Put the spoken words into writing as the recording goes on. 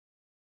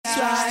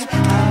Strive,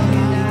 I'm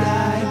in to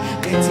die.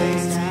 It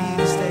takes me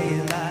to stay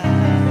alive.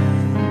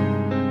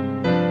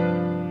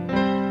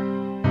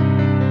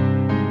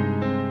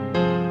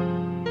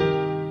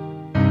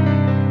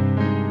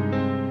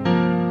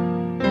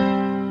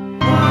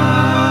 Why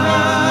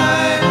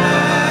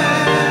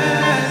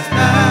hast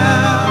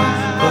thou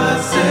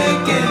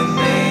forsaken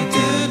me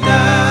to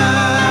die,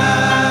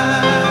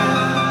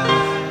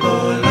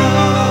 oh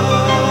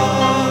Lord?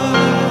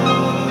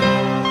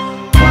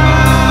 Why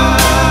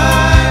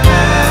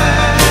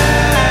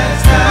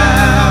hast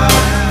thou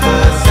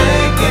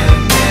forsaken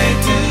me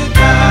to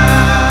die,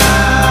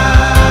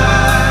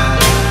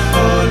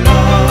 oh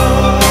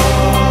Lord?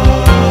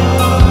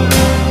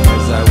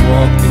 As I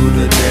walk through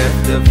the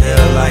depth of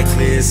hell, I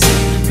clear see.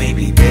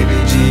 Maybe baby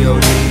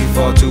G.O.D.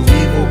 fall to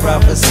evil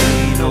prophecy.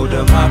 No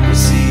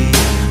democracy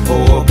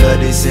or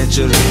bloody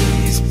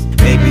centuries.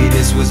 Maybe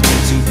this was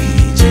meant to be.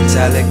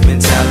 Gentilic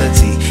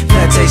mentality,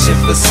 plantation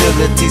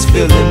facilities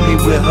filling me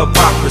with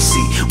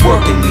hypocrisy,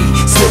 working me,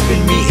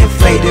 slipping me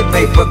inflated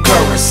paper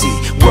currency,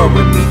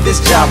 worrying me this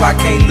job I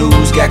can't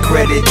lose, got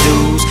credit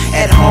dues.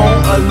 At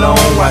home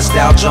alone, watch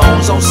Dow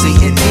Jones on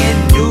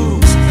CNN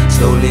News.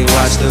 Slowly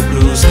watch the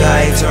blue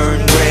sky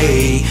turn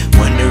gray,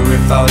 wonder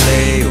if I'll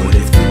lay or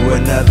live through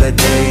another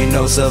day.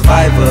 No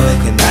survivor,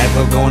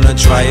 conniver gonna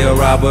try a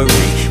robbery.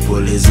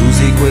 Pull his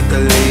Uzi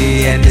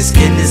quickly and his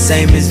skin the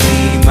same as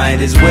me.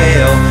 Might as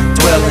well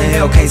dwell in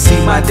hell, can't see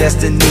my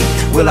destiny.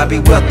 Will I be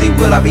wealthy,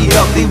 will I be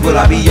healthy, will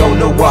I be on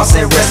the wall,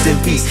 say rest in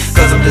peace?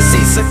 Cause of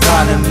deceased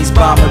economies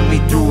bombing me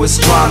through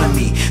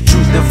astronomy.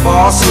 Truth and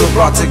falsehood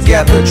brought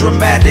together,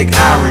 dramatic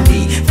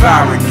irony.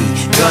 Irony,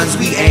 guns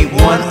we ain't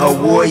won a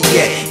war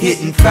yet.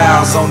 Hitting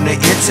files on the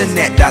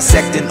internet,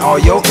 dissecting all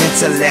your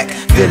intellect.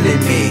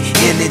 Feeling me,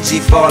 energy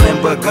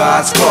falling but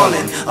God's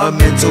calling. A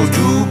mental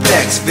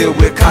duplex filled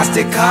with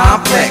constant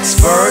complex.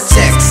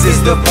 Vertex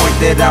is the point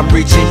that I'm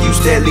reaching. You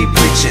steadily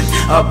preaching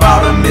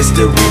about a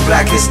mystery,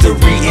 black history,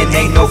 and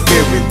ain't no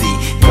fear in thee.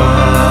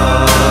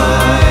 Why,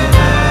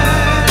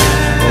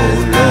 oh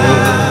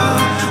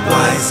Lord,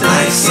 why is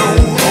life so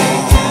hard?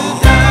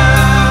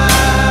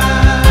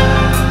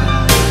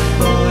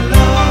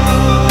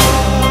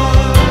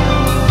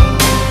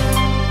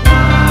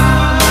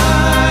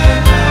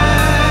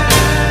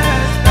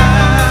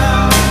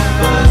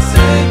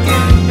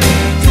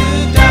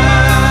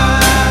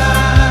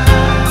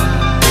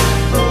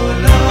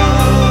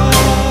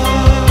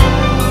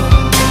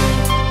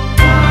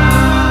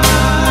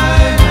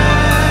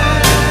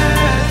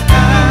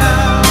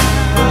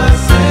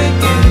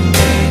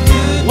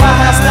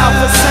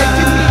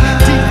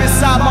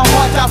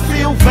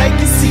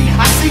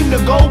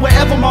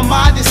 Wherever my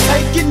mind is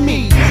taking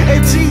me.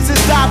 And Jesus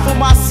died for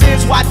my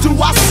sins, why do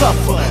I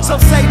suffer?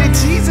 Some say that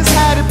Jesus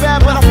had it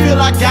bad, but I feel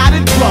I got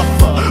it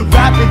rougher.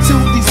 Rapping to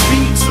these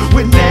beats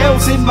with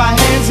nails in my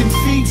hands and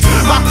feet.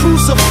 My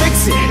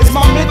crucifixion is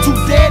my mental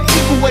dead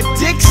evil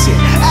addiction.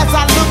 As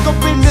I look up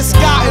in the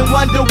sky and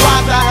wonder why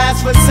thou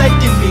hast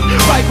forsaken me.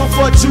 Right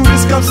before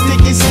Judas comes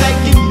sticking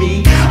snake in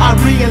me, I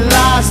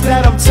realize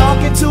that I'm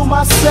talking to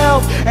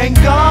myself, and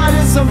God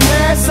is a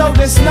man, so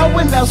there's no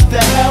one else to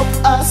help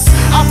us.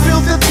 I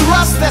feel the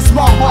thrust, that's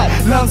my heart,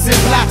 lungs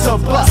and bladder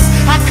bust.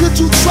 How could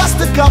you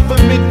trust the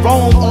government,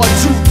 Rome or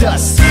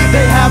Judas?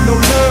 They have no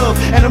love,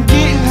 and I'm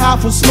getting high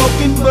from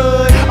smoking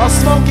bud. I'm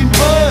smoking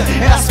bud,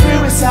 and our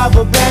spirits have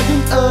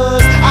abandoned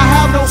us. I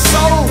have no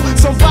soul,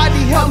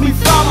 somebody help me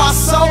find my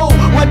soul.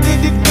 Where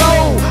did it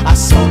go? I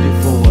sold it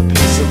for a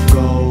piece of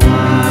gold.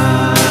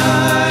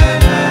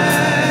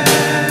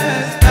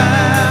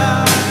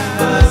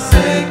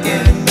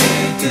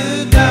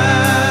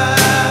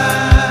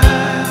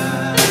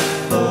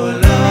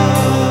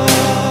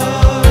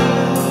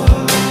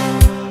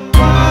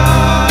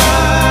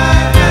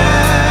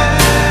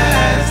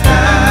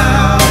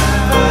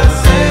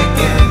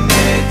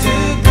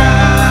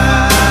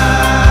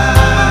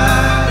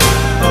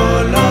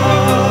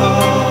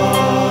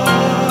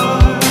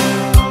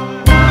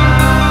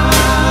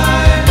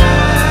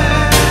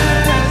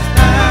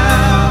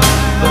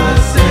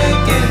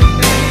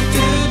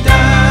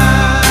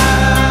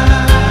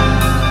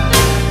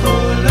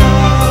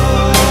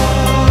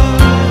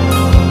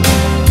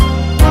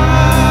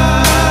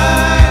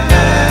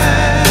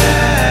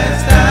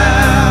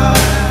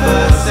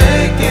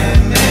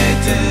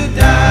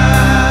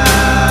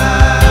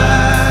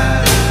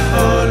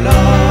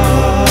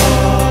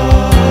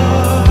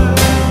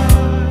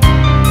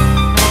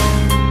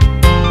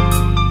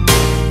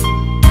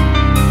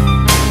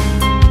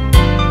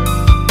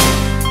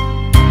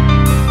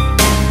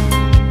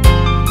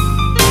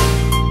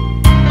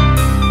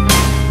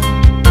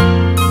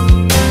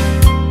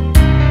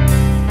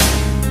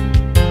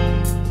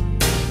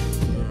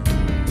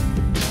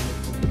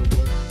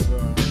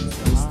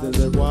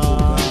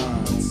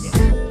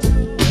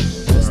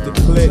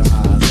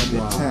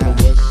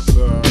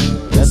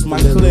 That's my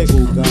clique.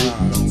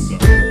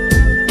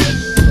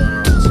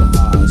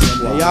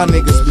 Now y'all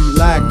niggas be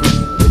lacking.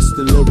 It's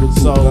the lyrical.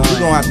 So we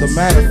gon' have to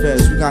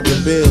manifest. We got to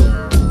build.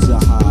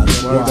 Jihad.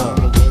 Word up.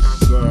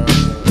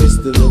 It's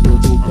the lyrical.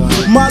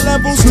 My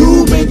level's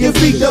 2 million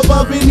feet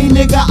above any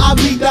nigga I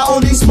beat. The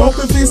only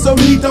smoking fist so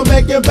need to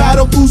make a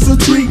battle cruise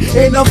retreat.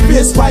 In a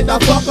fist fight, I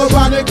fuck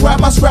around and grab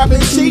my scrap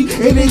and cheat.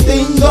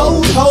 Anything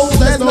goes, hoes,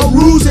 there's no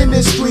rules in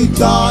this street,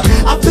 dawg.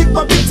 I flick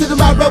my beat to the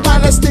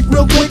marijuana stick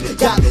real quick.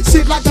 Got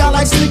shit like I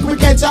like slick, we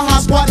catch a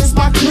hot squad, it's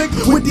my clique.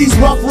 With these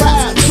rough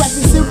raps,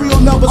 tracking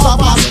serial numbers off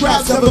our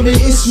scraps,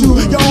 government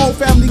issue. Your whole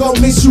family gon'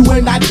 miss you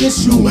and I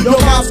diss you. Your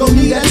moms gon'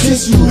 need that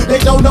tissue. They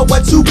don't know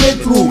what you been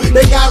through.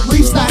 They got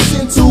reefs I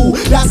sent to.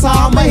 That's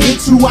how I'ma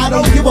hit you. I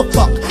don't give a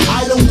fuck.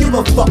 I don't give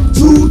a fuck.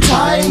 2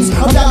 times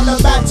I'm down the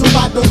battle.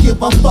 I don't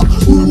give a fuck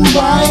who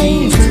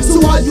rhymes.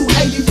 So all you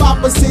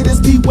 85%ers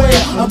beware.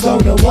 I'm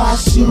gonna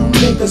wash you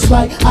niggas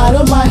right out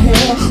of my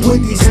hair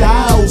with these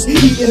styles,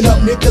 eating up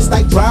niggas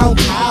like brown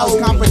cows.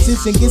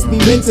 Competition gets me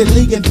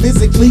mentally and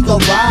physically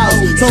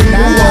aroused. So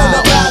now we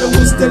wanna battle,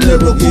 it's the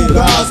lyrical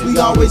gods. We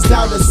always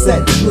down to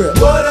set trip.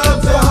 What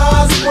up to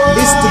high squad?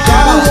 It's the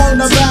guy who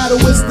wanna battle,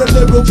 it's the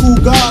lyrical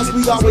gods.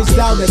 We always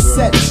down to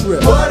set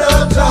trip. What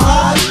up to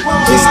high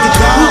squad? It's the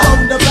guy who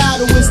wanna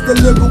battle, it's the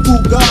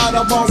lyrical god.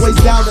 I'm always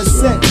down to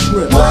set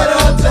trip. What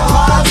up to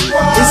high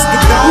squad? It's the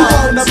guy who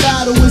wanna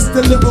battle, it's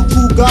the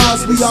lyrical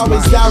gods. We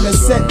always down to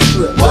set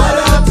trip. What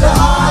up to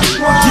high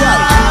squad? Yeah,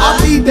 I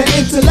be the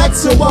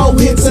intellectual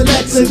here to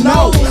let you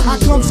know I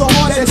come so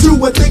hard that you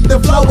would think the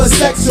flow is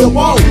sexual.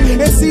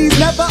 MCs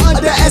never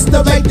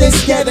underestimate, they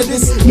scared of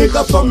this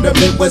nigga from the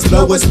Midwest,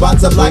 blowing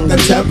spots up like a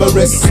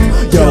terrorist.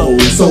 Yo,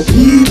 so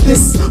keep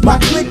this. My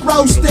click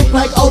roll stick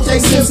like O.J.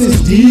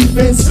 Simpson's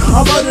defense.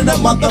 I murder the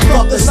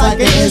motherfuckers like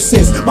an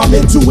incense. My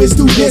mental is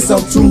too dense,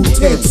 I'm too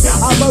tense.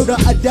 I murder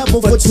a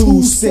devil for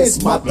 2 cents,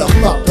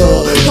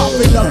 motherfucker.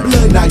 Popping up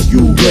blood, now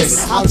you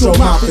risk. Out your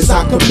mouth as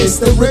I commence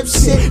to rip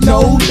shit,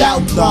 no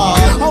doubt, God.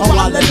 I'm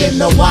wilder than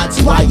the watch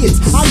riots.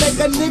 I make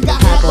a nigga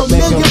have a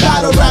million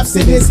battle raps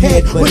in his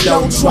head, but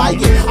don't try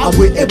it. I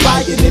wouldn't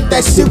buy it if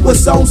that shit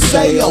was on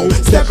sale.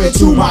 Step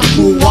into my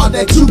crew, all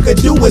that you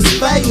could do is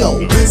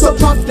fail. So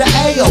puff the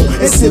ale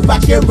and sit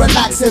back and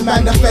relax and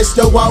manifest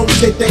your own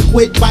shit. Then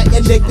quit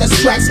biting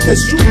niggas' tracks,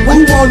 cause you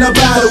wanna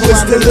battle,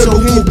 it's the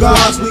lyrical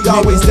gods. We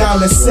always down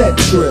to set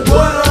trip.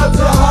 What up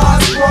to high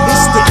squad?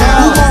 It's the guy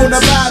who wanna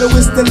battle,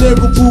 it's the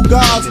lyrical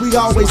gods. We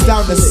always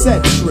down to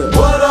set trip.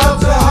 What up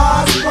to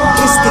high squad?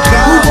 It's the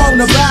guy who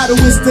wanna battle,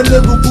 it's the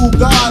lyrical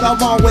god.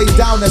 I'm always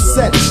down to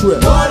set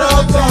trip. What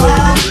up to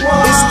high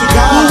squad? It's the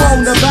guy who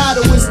wanna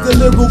battle, it's the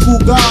lyrical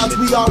gods.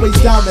 We always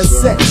down to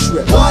set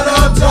trip. What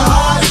up to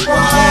high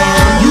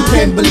squad? You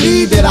can't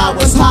believe that I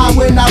was high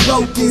when I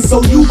wrote this,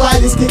 so you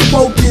writers can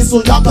quote this,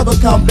 so y'all can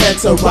become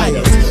better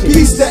writers.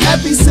 Peace to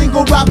every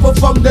single rapper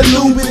from the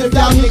loop, and if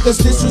y'all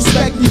niggas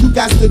disrespect me, you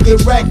got to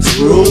get wrecked,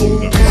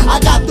 true. I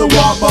got the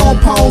raw bone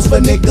poems for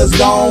niggas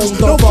gones.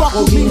 Don't fuck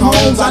with me,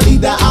 homes. I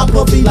need the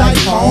apathy like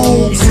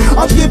homes.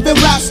 I'm giving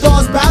rap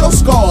stars battle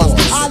scars.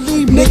 I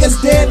leave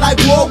niggas dead like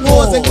world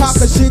wars and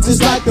conquer shit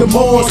just like the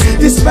Moors.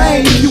 This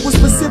fame, you was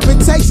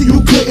precipitation,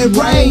 you couldn't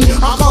rain.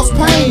 I cause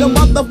pain, the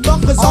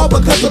motherfuckers all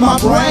because of my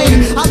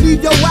brain. I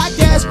leave your whack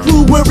ass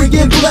crew wearing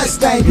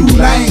bloodstained, you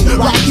lame.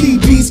 Rocky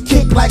beats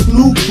kick like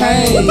Luke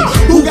Kane.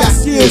 Who got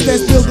skills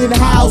that's building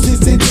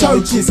houses and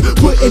churches,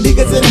 putting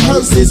niggas in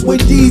hearses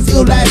with these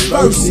ill ass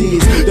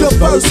verses. The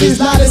verse is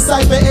not a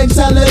cipher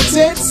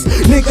intelligence.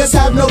 Niggas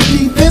have no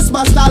defense,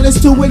 my style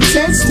is too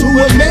intense, too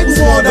immense.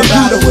 Wanna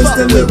battle is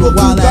the lyrical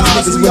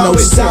gods. We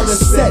always down to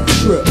set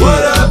trip.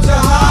 What up to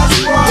high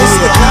squad? It's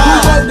the guy who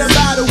wanna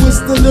battle, it's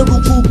the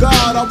lyrical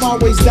god. I'm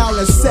always down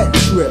to set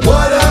trip.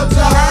 What up to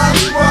high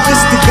squad?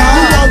 It's the guy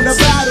who wanna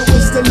battle,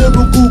 it's the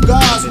lyrical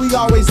gods. We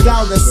always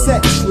down to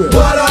set trip.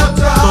 What up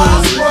to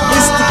high squad?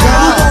 It's the guy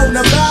who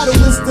wanna battle,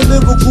 it's the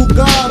lyrical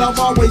god. I'm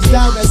always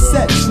down to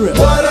set trip.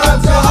 What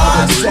up to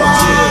high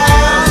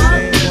squad?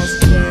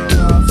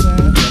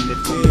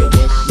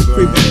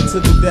 Creeping into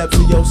the depths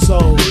of your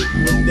soul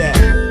with that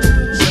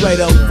straight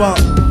up funk,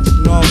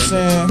 you know what I'm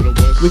saying?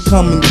 We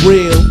coming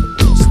real,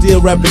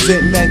 still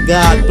representing that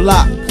God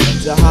block.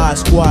 Jihad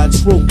squad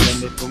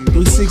troops,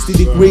 360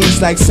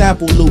 degrees like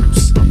sample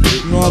loops,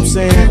 you know what I'm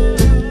saying?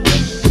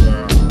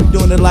 We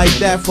doing it like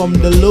that from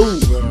the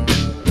loop,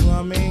 you know what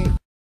I mean?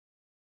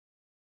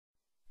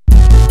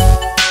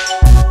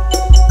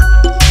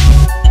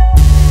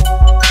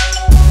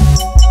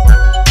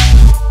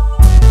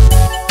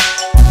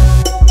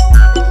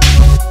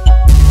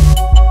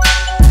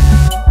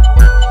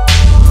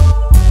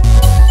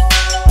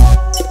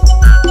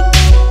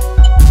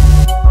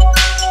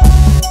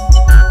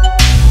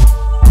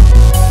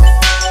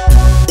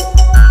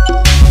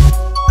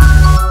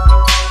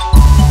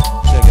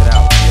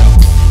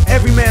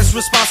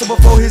 Responsible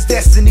for his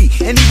destiny,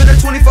 and even the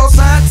 24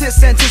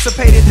 scientists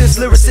anticipated this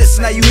lyricist.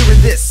 Now you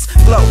hearing this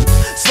flow.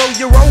 Slow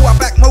your roll, I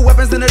back more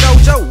weapons than a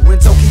dojo. In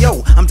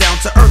Tokyo, I'm down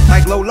to earth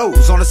like low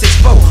lows on a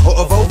 6-4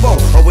 or a Volvo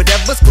or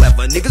whatever's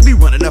clever. Niggas be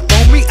running up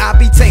on me, I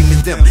be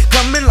taming them.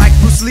 Coming like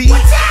Bruce Lee,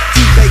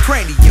 T-Bay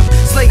cranium,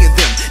 slaying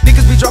them.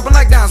 Niggas be dropping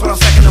like dimes while I'm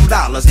stacking them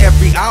dollars.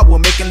 Every every hour,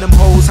 making them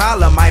hoes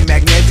holler, my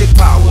magnetic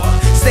power.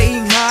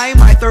 Staying high,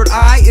 my third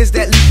eye is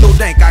that lethal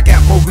dank. I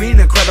got more green,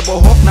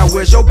 incredible hook, now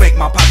where's your bank?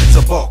 My pockets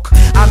are bulk.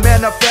 I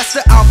manifest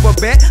the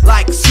alphabet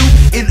like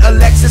soup in a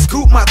Lexus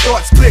coupe. My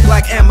thoughts click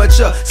like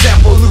amateur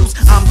sample loops.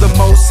 I'm the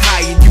most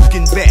high and you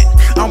can bet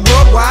I'm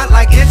worldwide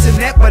like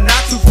internet, but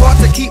not too far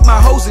to keep my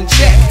hoes in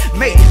check.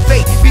 Mate,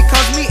 fate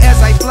becomes me as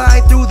I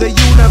fly through the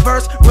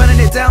universe, running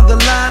it down the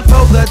line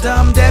for the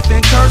dumb, deaf,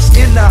 and cursed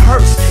in the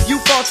hearse. You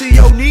fall to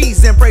your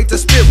knees and pray to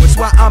spirits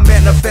while I'm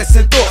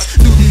manifesting thoughts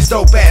through these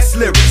dope ass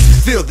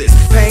lyrics. Feel this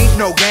pain,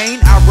 no gain.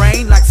 I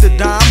reign like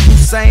Saddam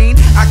Hussein.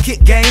 I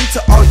kick game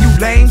to all you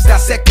lames,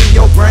 dissecting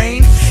your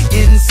brain.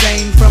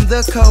 Insane from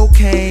the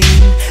cocaine.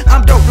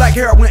 I'm dope like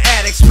heroin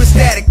addicts with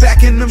static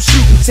back in them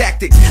shooting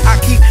tactics. I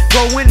keep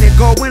going and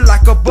going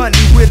like a bunny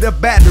with a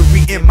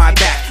battery in my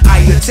back. I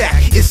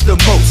attack, it's the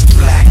most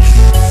black.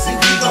 See,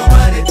 we gon'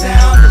 run it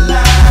down the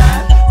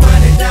line,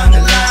 run it down the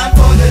line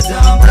for the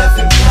dumb, deaf,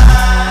 and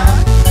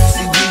blind.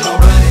 See, we gon'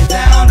 run it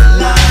down the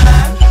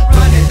line,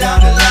 run it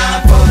down the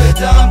line for the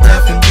dumb,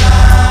 deaf, and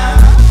blind.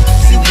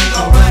 See, we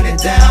gon' run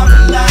it down the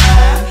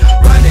line,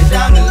 run it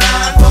down the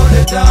line for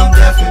the dumb,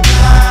 deaf, and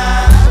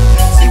blind.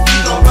 See, we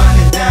gon' run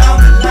it down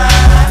the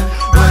line,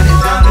 run it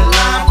down the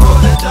line for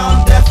the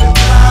dumb, deaf, and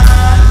blind.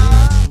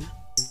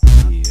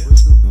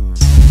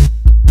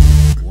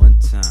 One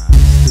time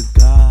to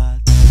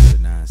God, the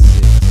 9-6,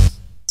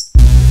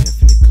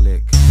 Infinite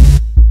Click,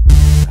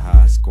 the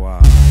High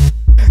Squad.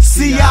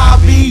 See, I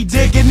be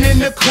digging in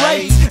the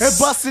crates and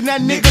busting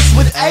at niggas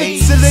with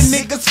AIDS till the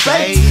niggas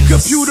fake.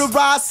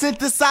 Computerized,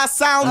 synthesized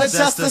sound,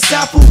 adjust the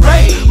sample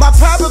rate. My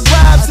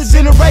paragraphs are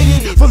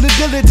generated from the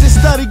diligent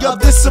study of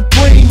this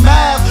supreme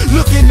math.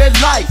 Looking at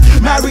life,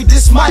 married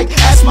this mic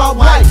as my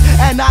wife.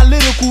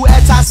 Analytical,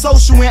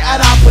 antisocial, and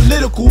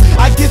anti-political.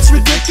 I gets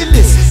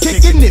ridiculous,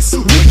 kicking this,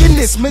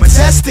 wickedness,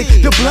 majestic.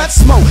 The blunt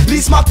smoke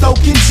leaves my throat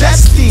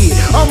congested.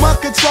 I'm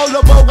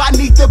uncontrollable, I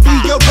need to be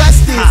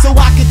arrested so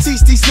I can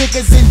teach these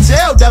niggas in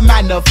jail to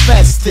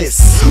manifest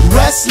this.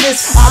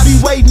 Restless, I be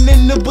waiting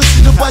in the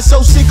bushes to bust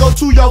your shit, go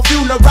to your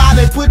funeral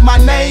and put my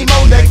name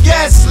on the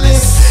guest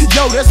list.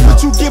 Yo, that's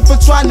what you get for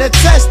trying to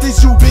test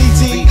this,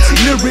 UBG.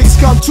 Lyrics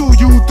come to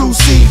you through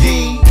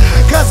CD,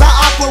 cause I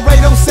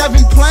operate on 7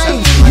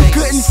 planes. You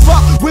couldn't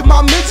fuck with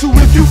my mental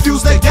if you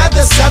fuse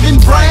together 7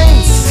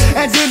 brains.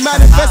 And then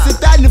manifested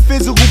that in the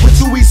physical, but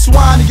you eat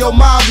swine and your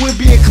mind would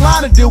be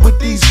inclined to deal with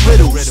these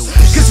riddles.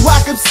 Cause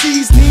rock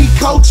MCs need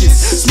coaches,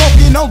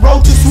 smoking on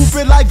roaches,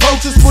 whooping like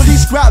vultures for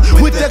these scraps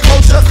with their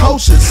culture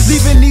kosher,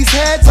 leaving these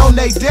heads on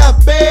their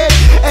deathbed.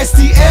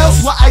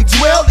 STLs where I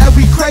dwell and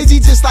we crazy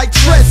just like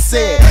Trent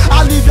said.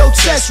 I leave your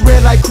chest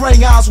red like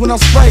crayons when I'm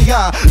spraying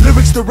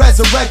lyrics to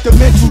resurrect the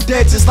mental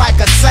dead just like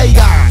a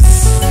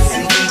seance.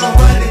 And we gon'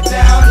 run it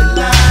down the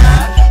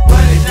line,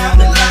 run it down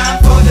the line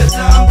for the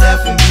dumb,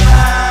 deaf, and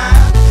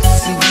blind.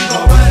 See, we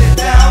gon' run it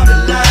down the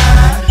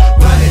line,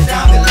 run it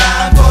down the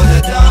line for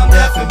the dumb,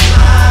 deaf, and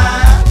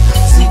blind.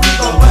 See, we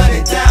gon' run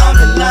it down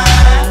the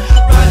line,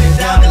 run it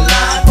down the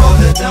line for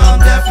the dumb,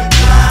 deaf, and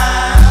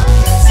blind.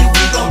 See,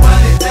 we gon'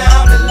 run it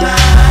down the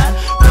line,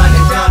 run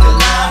it down the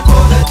line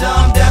for the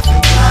dumb, deaf,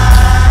 and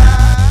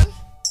blind.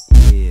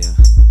 Yeah,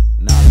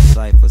 not a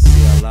cipher,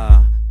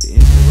 CLI, the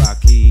Infinite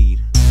Rockheed.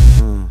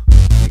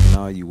 Making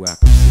all you whack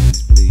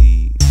MCs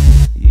bleed.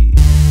 Yeah,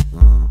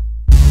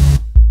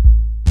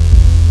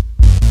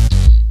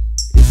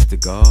 It's the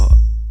God.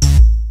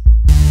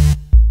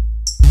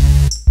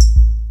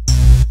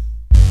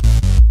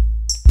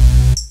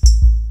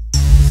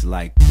 It's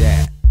like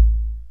that.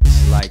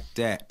 It's like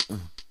that.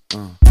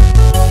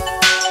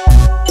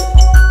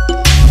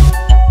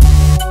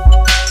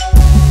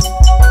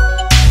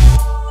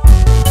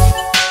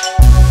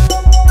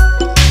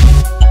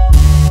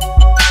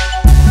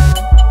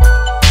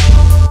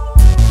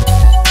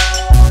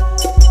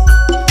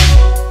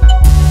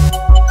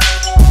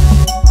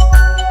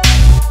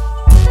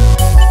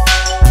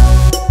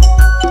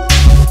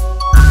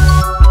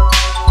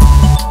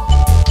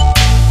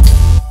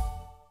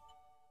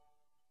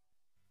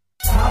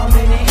 How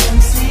many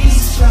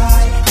MCs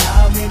try?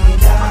 How many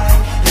die?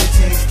 It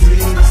takes 3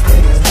 to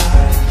stay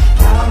alive.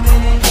 How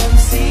many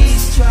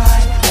MCs try?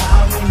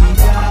 How many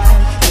die?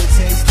 It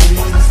takes 3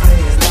 to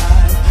stay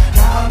alive.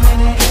 How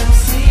many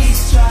MCs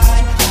try?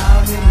 How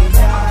many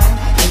die?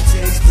 It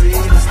takes 3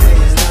 to stay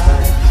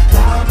alive.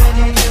 How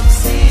many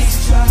MCs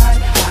try?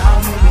 How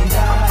many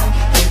die?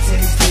 It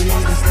takes 3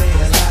 to stay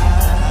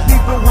alive.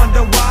 People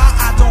wonder why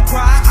I don't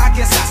cry. I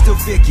guess I still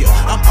figure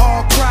I'm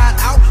all cried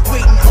out,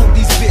 waiting on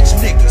these bitch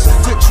niggas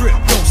to trip.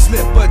 Don't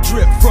slip a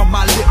drip from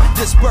my lip.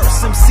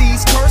 Disperse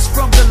MCs curse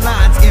from the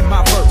lines in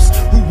my verse.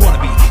 Who wanna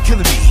be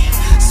killing me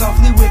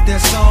softly with their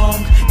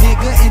song?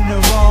 Nigga in the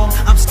wrong,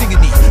 I'm stinging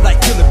me like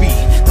Killer Bee.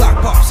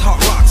 Glock pops, hot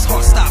rocks,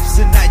 heart stops,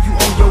 and now you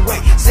on your way.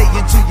 Saying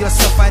to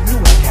yourself, I knew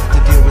I'd have to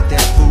deal with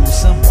that fool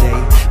someday.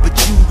 But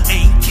you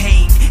ain't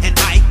Cain, and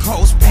I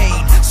cause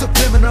pain.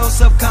 Subliminal,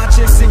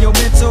 subconscious in your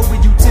mental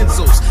with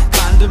utensils.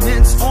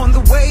 Condiments on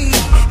the way.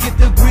 Get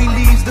the green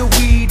leaves, the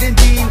weed,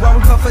 indeed. While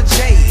we puff a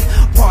J.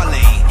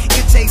 Parlay,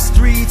 it takes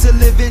 3 to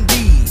live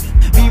indeed.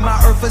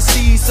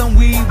 prophecy, some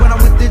weed when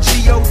I'm with the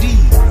G.O.D.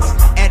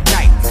 At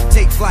night,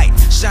 take flight,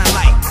 shine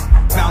light,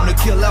 bound to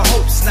kill our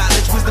hopes,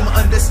 knowledge, wisdom,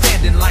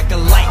 understanding like a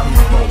lightning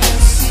bolt.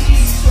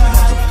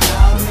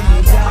 How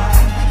many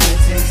die? It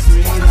takes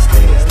 3 to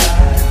stay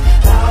alive.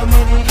 How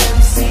many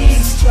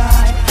MCs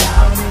try?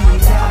 How many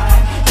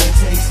die? It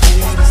takes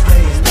 3 to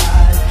stay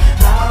alive.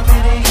 How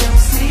many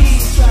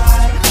MCs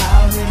try?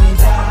 How many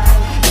die?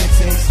 It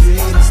takes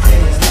 3 to stay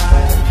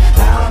alive.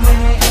 How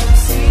many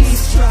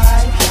MCs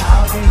try?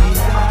 How many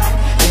die?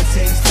 It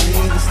takes 3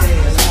 to stay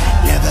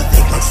alive. Never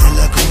think like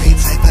silicone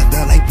type of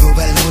girl like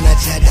provolone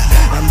cheddar.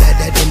 I'm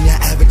better than your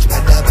average,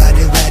 better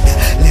body weather.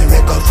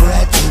 Lyrical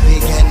threat to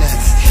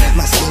beginners.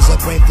 My skills are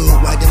brain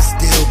food, why them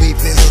still be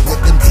filled with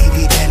them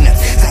TV dinners.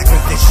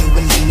 Sacrificial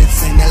when minutes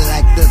singing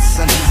like the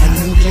sun. A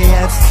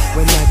nucleus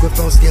with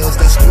microphone skills,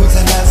 the screws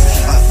in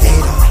us are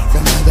fatal. The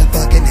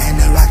motherfucking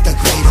hand to rock the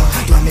cradle.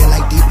 Drum me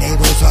like deep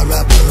navels or a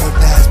bird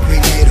past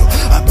prenatal.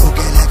 I'm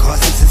broken like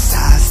horses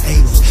inside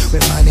stables.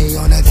 With money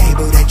on the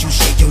table that you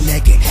shake your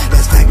neck in.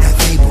 That's fact, not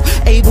fable.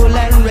 Able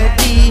and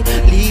ready,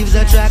 leaves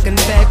a track and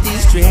fatty.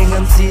 String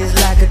MCs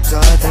like a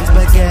tart and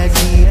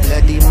spaghetti.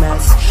 Bloody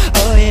mess,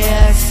 oh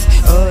yes,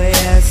 oh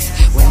yes.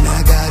 When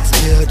I got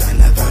spilled on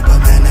the verbal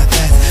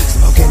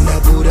manifest. Smoking the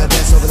Buddha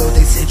best, overload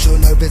they central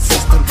nervous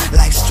system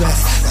like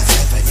stress. That's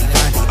heavily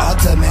find the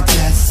ultimate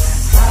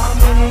test. How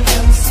many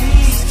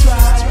MCs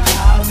try?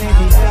 How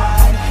many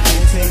die?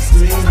 It takes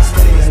 3 to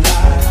stay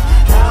alive.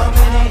 How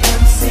many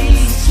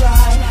MCs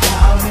try?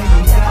 How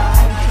many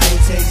die?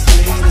 It takes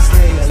 3 to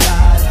stay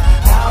alive.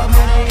 How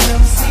many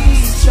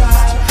MCs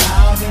try?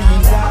 How many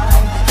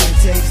die? It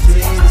takes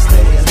 3 to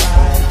stay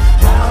alive.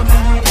 How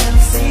many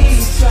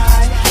MCs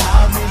try?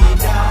 How many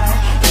die?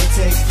 It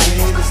takes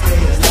 3 to stay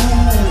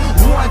alive.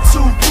 1,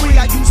 2, 3,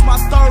 I use my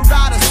third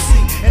eye to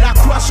see, and I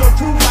crush your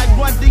crew like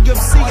one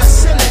DMC, a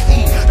silly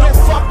E. Don't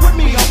fuck with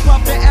me, I'm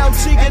pumping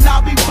LG and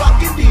I'll be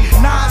bucking D.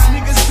 Nas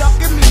niggas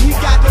ducking me, he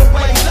got the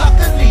way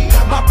luckily.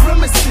 My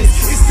premises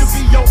is to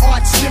be your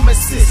arch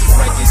nemesis,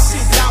 breaking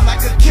shit down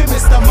like a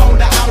chemist. I'm on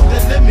the outer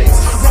limits,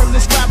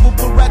 rolling scramble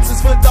Berettas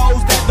for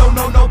those that don't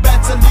know no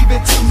better.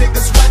 Leaving 2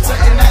 niggas wetter,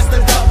 and that's the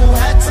double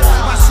header.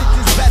 My shit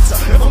is better,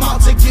 if I'm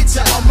out to get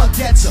ya, I'ma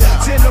get ya.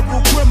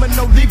 General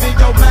criminal, leaving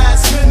your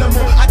mask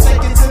minimal. I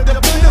take it to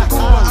the pinnacle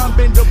with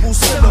unbendable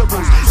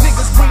syllables.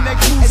 Niggas bring their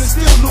crews and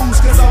still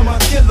lose cause I'm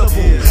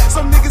unkillable.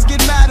 Some niggas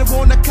get mad and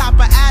want a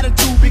copper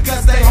attitude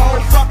because they whole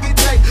fucking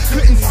day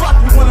couldn't fuck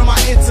with one of my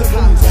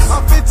interludes.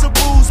 I'm fit to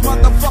bruise,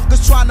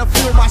 motherfuckers trying to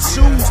fill my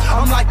shoes.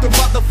 I'm like the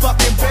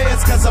motherfucking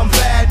bears cause I'm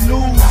bad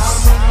news. How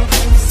many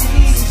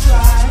MCs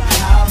try?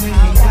 How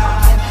many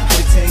die?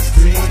 It takes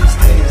 3 to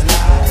stay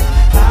alive.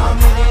 How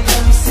many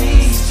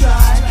MCs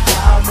try?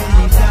 How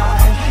many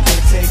die?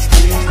 It takes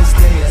 3 to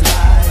stay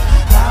alive.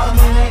 How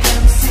many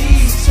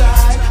MCs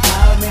try?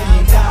 How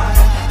many die?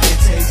 It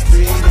takes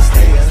 3 to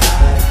stay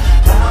alive.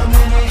 How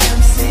many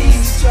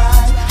MCs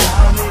try?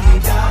 How many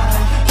die?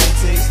 It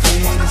takes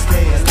 3 to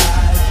stay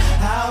alive.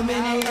 How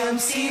many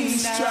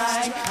MCs try?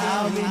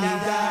 How many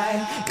die?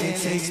 It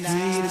takes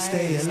 3 to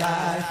stay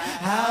alive.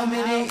 How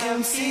many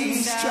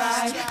MCs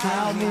try?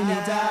 How many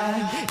die?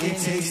 It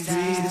takes 3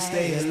 to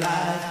stay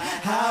alive.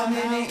 How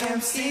many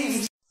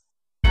MCs?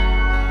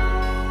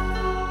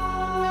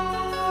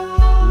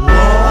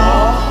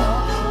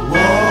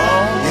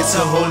 It's a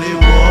holy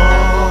war.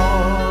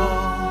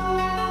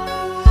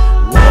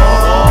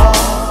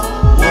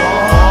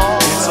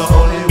 It's a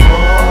holy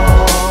war.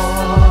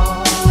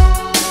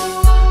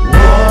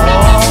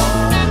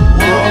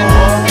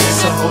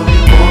 It's a holy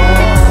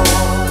war.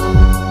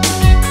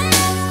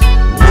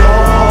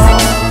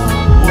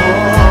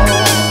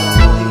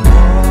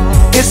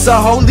 It's a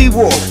holy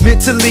war,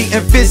 mentally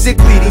and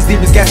physically. These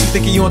demons got you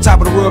thinking you on top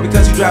of the world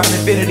because you driving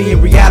infinity.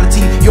 In reality,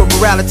 your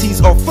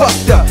moralities are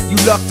fucked up. You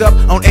lucked up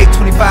on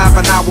 825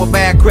 an hour,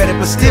 bad credit,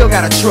 but still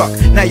got a truck.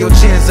 Now your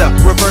chin's up.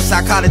 Reverse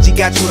psychology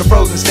got you in a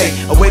frozen state.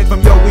 Away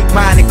from your weak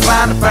mind,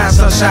 inclined to find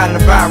sunshine in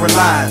the viral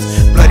lines.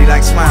 Bloody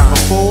like swine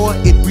before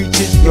it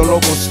reaches your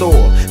local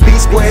store. B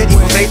squared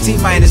equals 18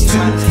 minus 2,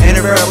 and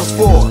the error was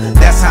 4.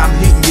 That's how I'm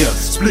hitting you,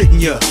 splitting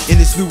you in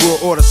this new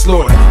world order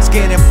slaughter.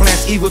 Scan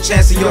implants, evil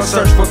chance in your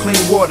search for clean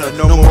water.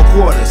 No more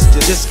quarters,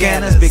 just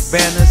scanners, big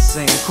banners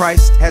saying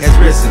Christ has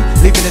risen.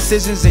 Leaving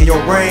decisions in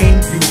your brain,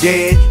 you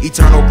dead,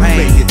 eternal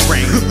pain. Make it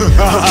rain. You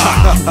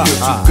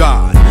to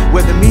God.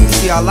 Whether me,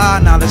 see Allah,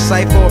 knowledge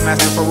cipher,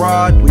 master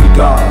Farad, we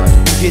God.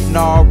 Getting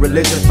all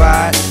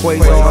religionified,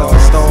 quasars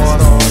and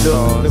stars.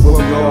 Look where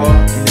we are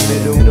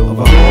in the middle of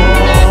a war.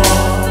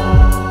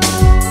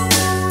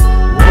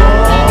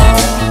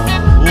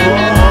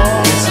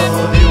 It's a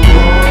holy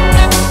war.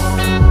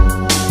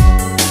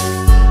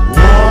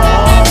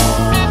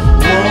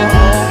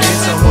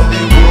 It's a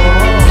holy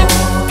war.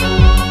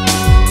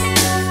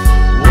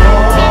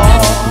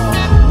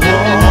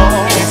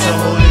 It's a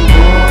holy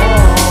war.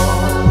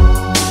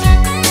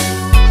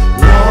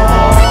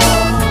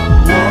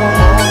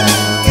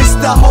 It's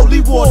the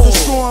holy war,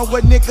 destroying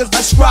what niggas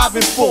are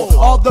striving for.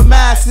 All the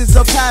masses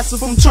are passing passing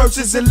from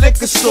churches and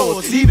liquor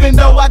stores. Even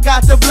though I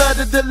got the blood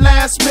of the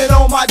Lamb smeared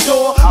on my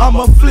door, I'm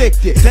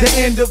afflicted. The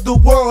end of the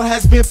world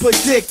has been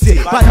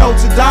predicted by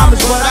Notre Dame,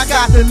 but I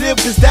got to live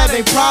cause that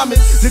ain't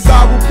promised. The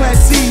God will plant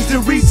seeds to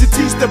reach to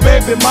teach the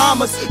baby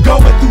mamas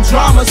going through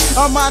dramas.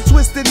 I'm mind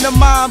twisting the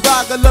mind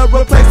boggler,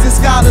 replacing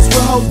scholars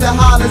with hoes that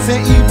hollers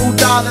and evil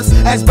dollars.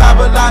 As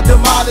Babylon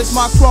demolished,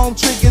 my chrome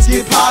triggers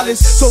get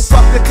polished. So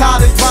fuck the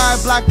college,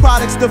 buying black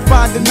products to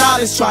find the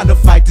knowledge. Trying to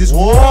fight this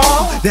war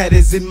that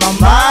is in my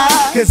mind,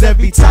 cause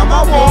every time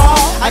I walk,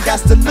 I got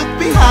to look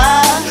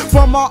behind.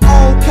 From my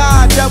own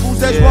kind, devils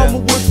that's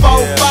roaming with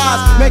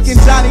 4-5s, making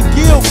Johnny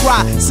Gill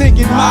cry,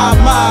 singing my.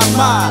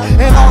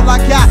 And all I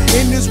got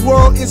in this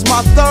world is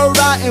my third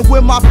eye, and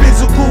when my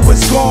physical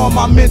is gone,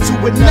 my mental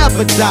would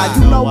never die.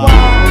 You know why?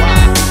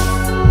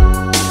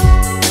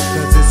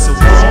 Cause it's a war,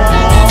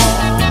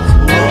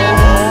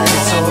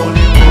 it's a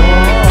holy war,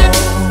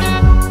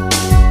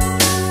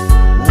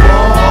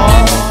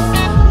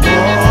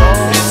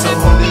 it's a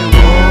holy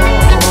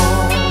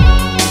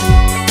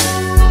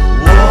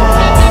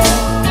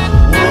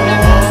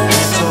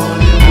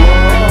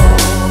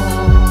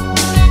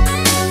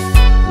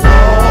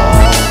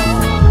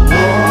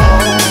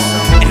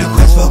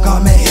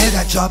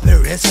Chop it,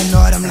 rest and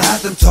all them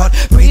lies them taught.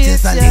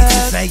 Preachers and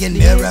leaders saying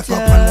miracle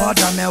upon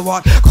water, me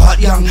what? Caught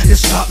young,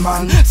 this shot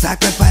man,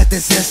 sacrifice the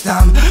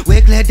system.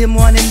 We cleared the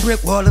morning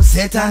brick wall of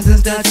Satan's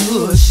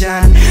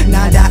institution.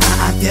 Now that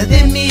I feel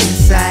the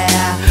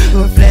Messiah,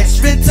 who flesh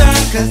return,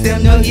 cause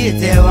them no hit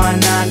they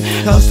one on.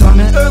 Those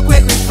storm and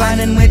earthquake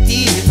responding with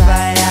the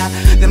fire.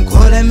 Them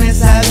call them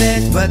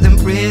savage, but them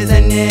praise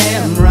and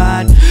name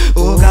rod.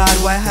 Oh God,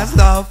 why hast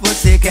thou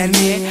forsaken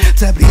me?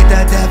 To bleed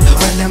the death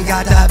when them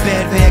got a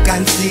bed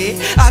vacancy.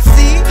 I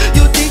see,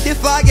 you think they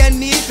forget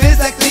me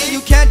physically.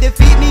 You can't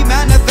defeat me,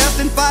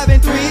 manifesting 5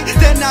 and 3.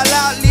 Then I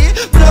loudly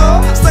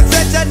blow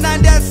succession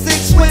and that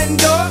 6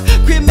 window.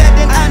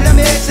 Cremating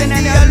animation,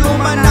 the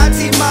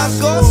Illuminati must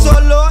go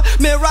solo.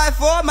 Me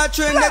rifle, my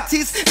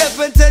trinities,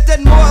 invented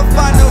and more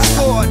final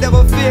score.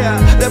 Never fear,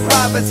 the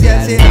prophecy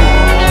has hit.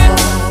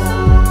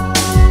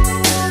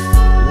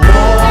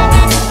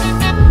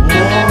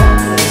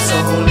 It's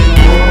a holy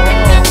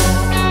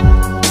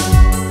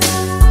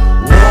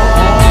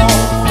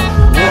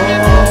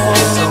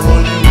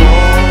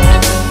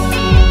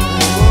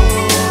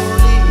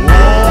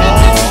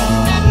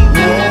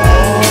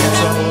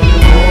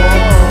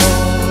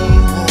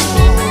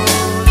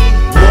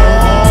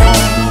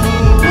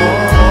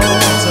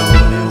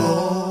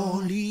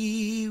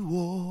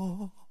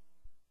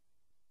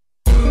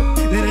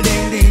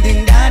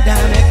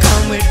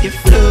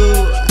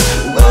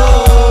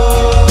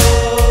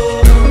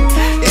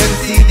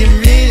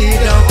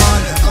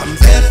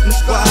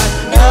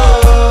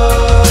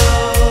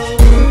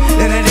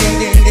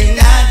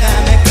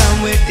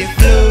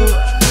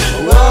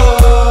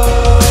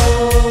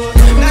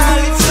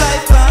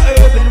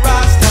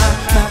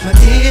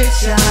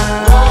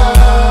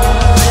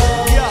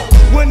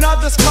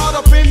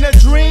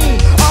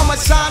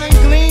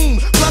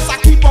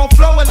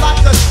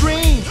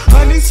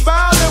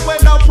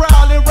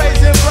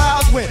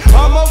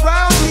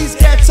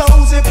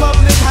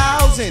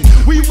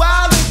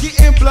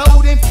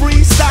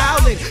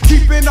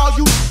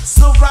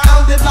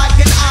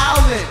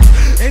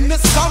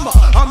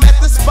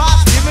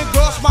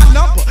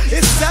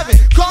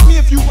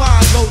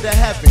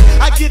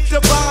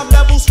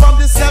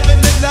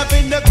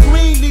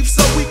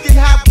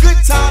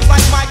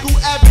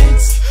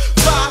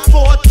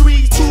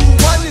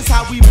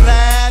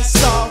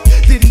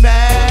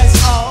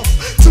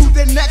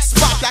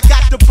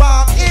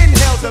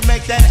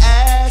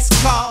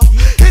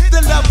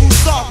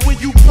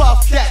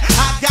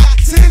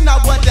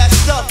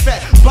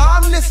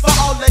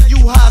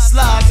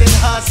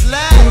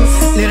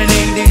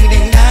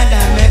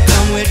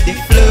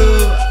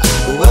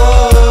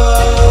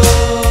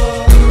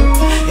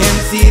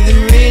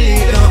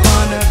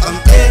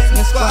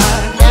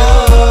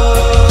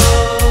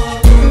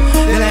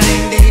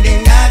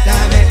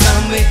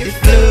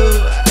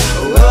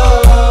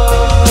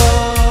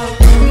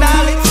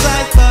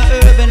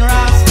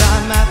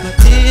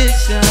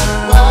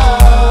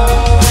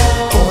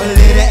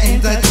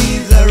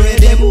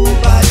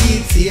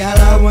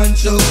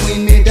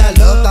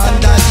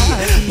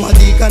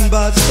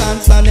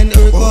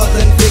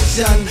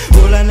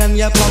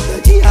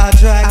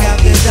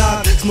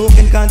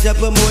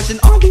promotion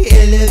on the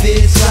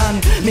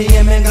elevation. Me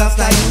and my glass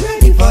like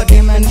ready for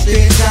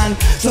demonstration.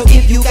 So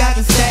if you got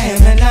the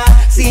stamina,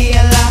 see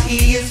Allah,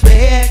 He is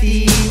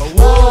ready.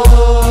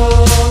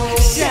 Whoa,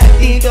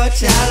 Shakti do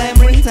challenge,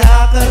 bring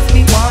talkers,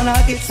 we wanna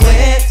get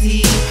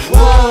sweaty.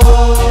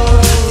 Whoa,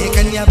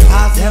 taking your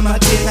past, them a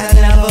chase and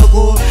never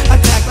go.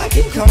 Attack like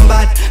in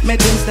combat, me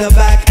rinse the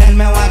back and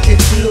me watch it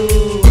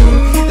flow.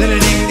 Little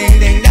ding ding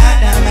ding da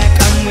da, me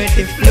come with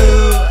the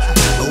flow.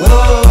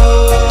 Whoa.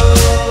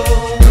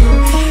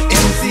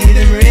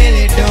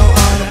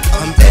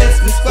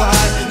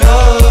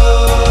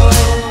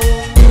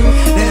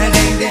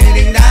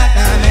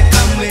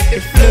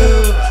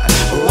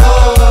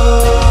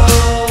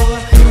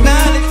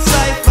 Now the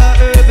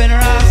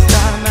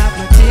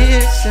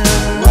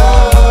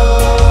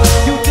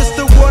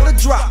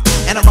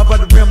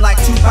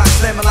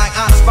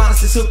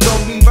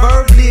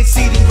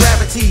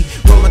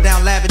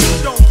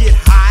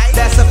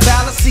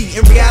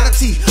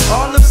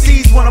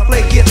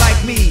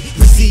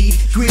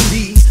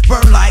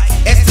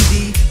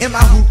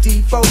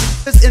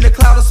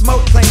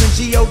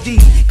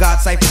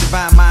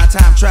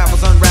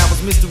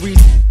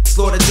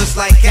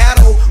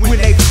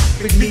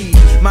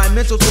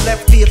mental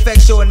telepathy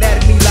affects your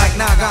anatomy like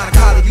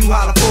non-gynecology. You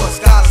holler for a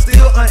scholar,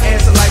 still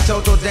unanswered like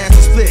JoJo dance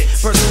to split.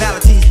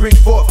 Personalities bring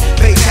forth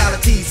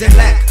fatalities and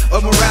lack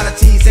of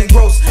moralities and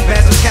gross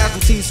massive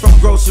casualties from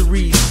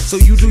groceries. So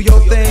you do your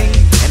thing,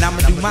 and I'ma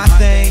do my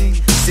thing.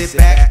 Sit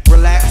back,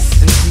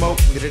 relax, and smoke.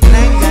 Get a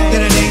dang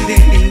dang.